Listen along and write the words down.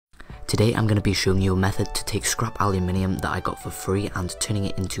Today I'm going to be showing you a method to take scrap aluminium that I got for free and turning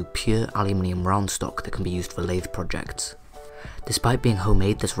it into pure aluminium roundstock that can be used for lathe projects. Despite being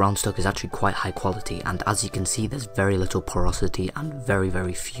homemade, this roundstock is actually quite high quality, and as you can see there's very little porosity and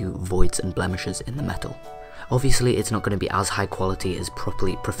very few voids and blemishes in the metal. Obviously it's not going to be as high quality as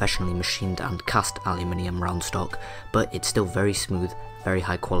properly professionally machined and cast aluminium roundstock, but it's still very smooth, very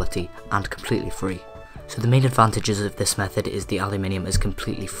high quality and completely free. So the main advantages of this method is the aluminium is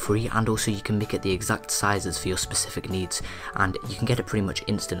completely free, and also you can make it the exact sizes for your specific needs, and you can get it pretty much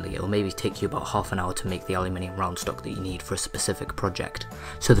instantly. It will maybe take you about half an hour to make the aluminium roundstock that you need for a specific project.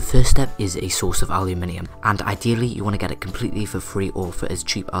 So the first step is a source of aluminium, and ideally you want to get it completely for free or for as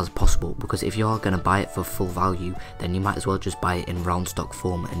cheap as possible, because if you are going to buy it for full value then you might as well just buy it in roundstock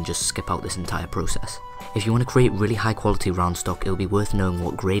form and just skip out this entire process. If you want to create really high quality roundstock, it'll be worth knowing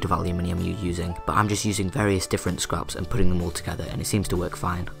what grade of aluminium you're using, but I'm just using various different scraps and putting them all together, and it seems to work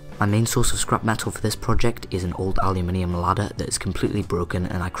fine. My main source of scrap metal for this project is an old aluminium ladder that is completely broken,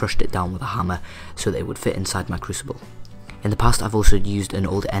 and I crushed it down with a hammer so that it would fit inside my crucible. In the past I've also used an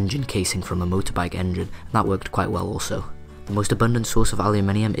old engine casing from a motorbike engine, and that worked quite well also. The most abundant source of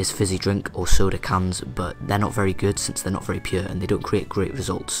aluminium is fizzy drink or soda cans, but they're not very good since they're not very pure and they don't create great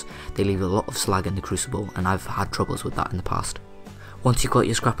results. They leave a lot of slag in the crucible, and I've had troubles with that in the past. Once you've got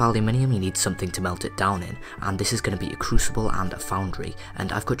your scrap aluminium, you need something to melt it down in, and this is going to be a crucible and a foundry,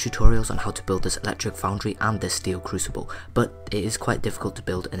 and I've got tutorials on how to build this electric foundry and this steel crucible, but it is quite difficult to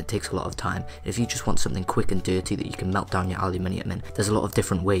build and it takes a lot of time. If you just want something quick and dirty that you can melt down your aluminium in, there's a lot of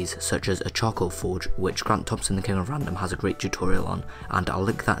different ways, such as a charcoal forge, which Grant Thompson the King of Random has a great tutorial on, and I'll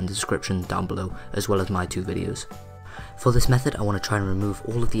link that in the description down below, as well as my two videos. For this method I want to try and remove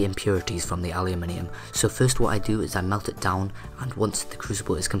all of the impurities from the aluminium, so first what I do is I melt it down, and once the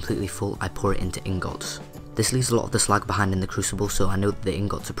crucible is completely full I pour it into ingots. This leaves a lot of the slag behind in the crucible, so I know that the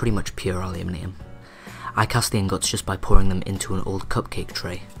ingots are pretty much pure aluminium. I cast the ingots just by pouring them into an old cupcake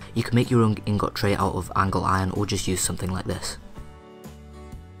tray. You can make your own ingot tray out of angle iron or just use something like this.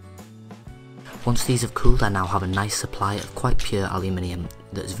 Once these have cooled, I now have a nice supply of quite pure aluminium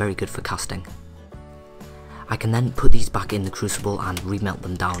that is very good for casting. I can then put these back in the crucible and remelt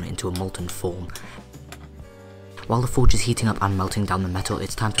them down into a molten form. While the forge is heating up and melting down the metal,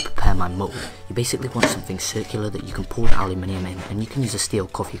 it's time to prepare my mold. You basically want something circular that you can pour the aluminium in, and you can use a steel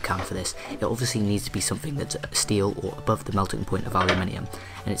coffee can for this. It obviously needs to be something that's steel or above the melting point of aluminium,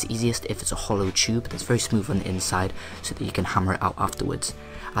 and it's easiest if it's a hollow tube that's very smooth on the inside so that you can hammer it out afterwards.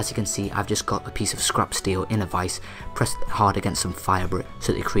 As you can see, I've just got a piece of scrap steel in a vise, pressed hard against some fibre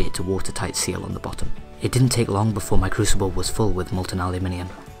so that it creates a watertight seal on the bottom. It didn't take long before my crucible was full with molten aluminium.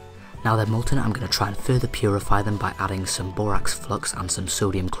 Now they're molten, I'm going to try and further purify them by adding some borax flux and some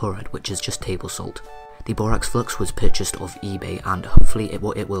sodium chloride, which is just table salt. The borax flux was purchased off eBay, and hopefully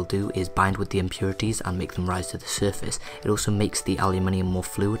what it will do is bind with the impurities and make them rise to the surface. It also makes the aluminium more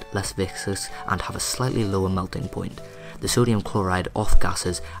fluid, less viscous, and have a slightly lower melting point. The sodium chloride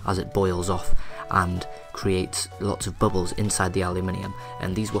off-gasses as it boils off and creates lots of bubbles inside the aluminium,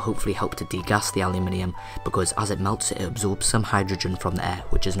 and these will hopefully help to degas the aluminium, because as it melts it absorbs some hydrogen from the air,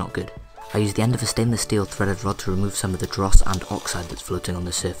 which is not good. I use the end of a stainless steel threaded rod to remove some of the dross and oxide that's floating on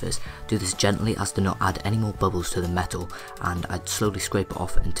the surface. Do this gently as to not add any more bubbles to the metal, and I'd slowly scrape it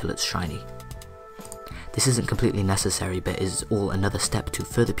off until it's shiny. This isn't completely necessary, but is all another step to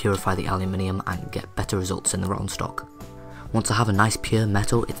further purify the aluminium and get better results in the roundstock. Once I have a nice pure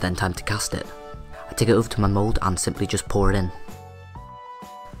metal, it's then time to cast it. I take it over to my mould and simply just pour it in.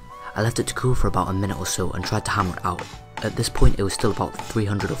 I left it to cool for about a minute or so and tried to hammer it out. At this point it was still about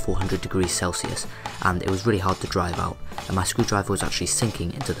 300 or 400 degrees Celsius, and it was really hard to drive out, and my screwdriver was actually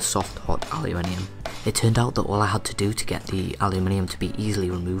sinking into the soft hot aluminium. It turned out that all I had to do to get the aluminium to be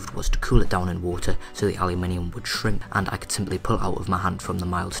easily removed was to cool it down in water so the aluminium would shrink, and I could simply pull it out of my hand from the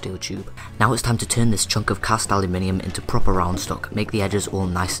mild steel tube. Now it's time to turn this chunk of cast aluminium into proper roundstock, make the edges all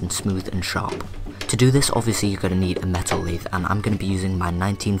nice and smooth and sharp. To do this, obviously you're going to need a metal lathe, and I'm going to be using my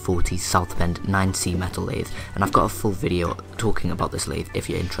 1940 South Bend 9C metal lathe, and I've got a full video talking about this lathe if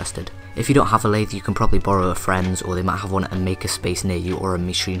you're interested. If you don't have a lathe, you can probably borrow a friend's, or they might have one at a makerspace near you or a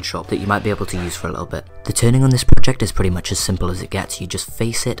machine shop that you might be able to use for a little bit. The turning on this project is pretty much as simple as it gets. You just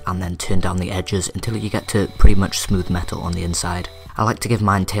face it and then turn down the edges until you get to pretty much smooth metal on the inside. I like to give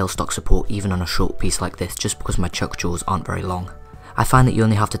mine tailstock support even on a short piece like this, just because my chuck jaws aren't very long. I find that you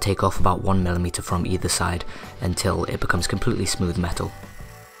only have to take off about 1mm from either side until it becomes completely smooth metal.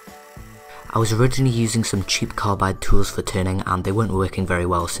 I was originally using some cheap carbide tools for turning and they weren't working very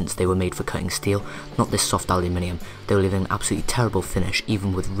well since they were made for cutting steel, not this soft aluminium. They were leaving an absolutely terrible finish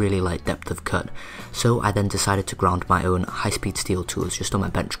even with really light depth of cut. So I then decided to ground my own high-speed steel tools just on my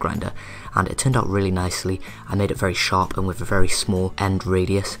bench grinder, and it turned out really nicely. I made it very sharp and with a very small end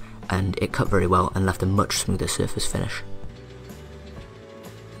radius, and it cut very well and left a much smoother surface finish.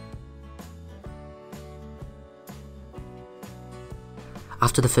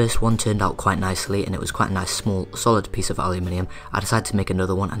 After the first one turned out quite nicely and it was quite a nice small solid piece of aluminium, I decided to make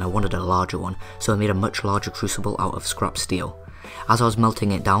another one and I wanted a larger one, so I made a much larger crucible out of scrap steel. As I was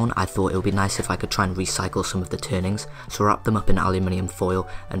melting it down, I thought it would be nice if I could try and recycle some of the turnings, so I wrapped them up in aluminium foil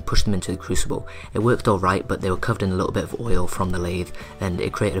and pushed them into the crucible. It worked alright, but they were covered in a little bit of oil from the lathe and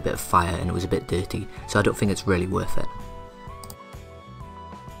it created a bit of fire and it was a bit dirty, so I don't think it's really worth it.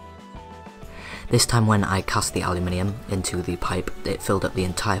 This time when I cast the aluminium into the pipe, it filled up the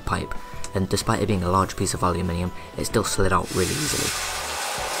entire pipe, and despite it being a large piece of aluminium, it still slid out really easily.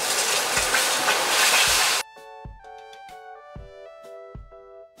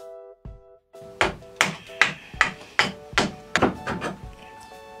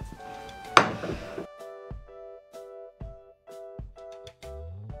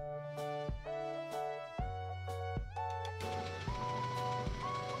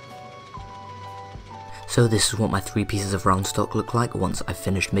 So this is what my 3 pieces of round stock look like once I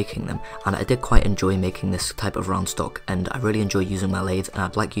finished making them, and I did quite enjoy making this type of round stock, and I really enjoy using my lathe, and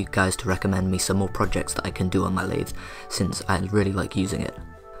I'd like you guys to recommend me some more projects that I can do on my lathe, since I really like using it.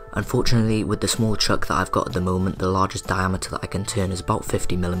 Unfortunately, with the small chuck that I've got at the moment, the largest diameter that I can turn is about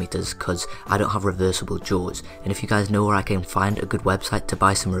 50mm because I don't have reversible jaws, and if you guys know where I can find a good website to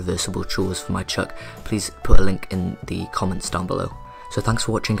buy some reversible jaws for my chuck, please put a link in the comments down below. So thanks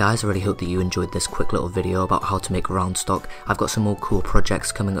for watching guys, I really hope that you enjoyed this quick little video about how to make a round stock. I've got some more cool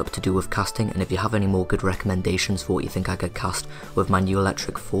projects coming up to do with casting, and if you have any more good recommendations for what you think I could cast with my new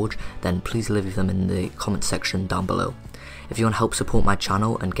electric forge, then please leave them in the comment section down below. If you want to help support my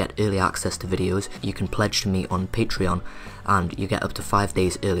channel and get early access to videos, you can pledge to me on Patreon, and you get up to 5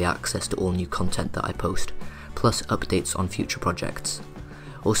 days early access to all new content that I post, plus updates on future projects.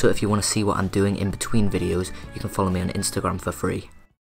 Also, if you want to see what I'm doing in between videos, you can follow me on Instagram for free.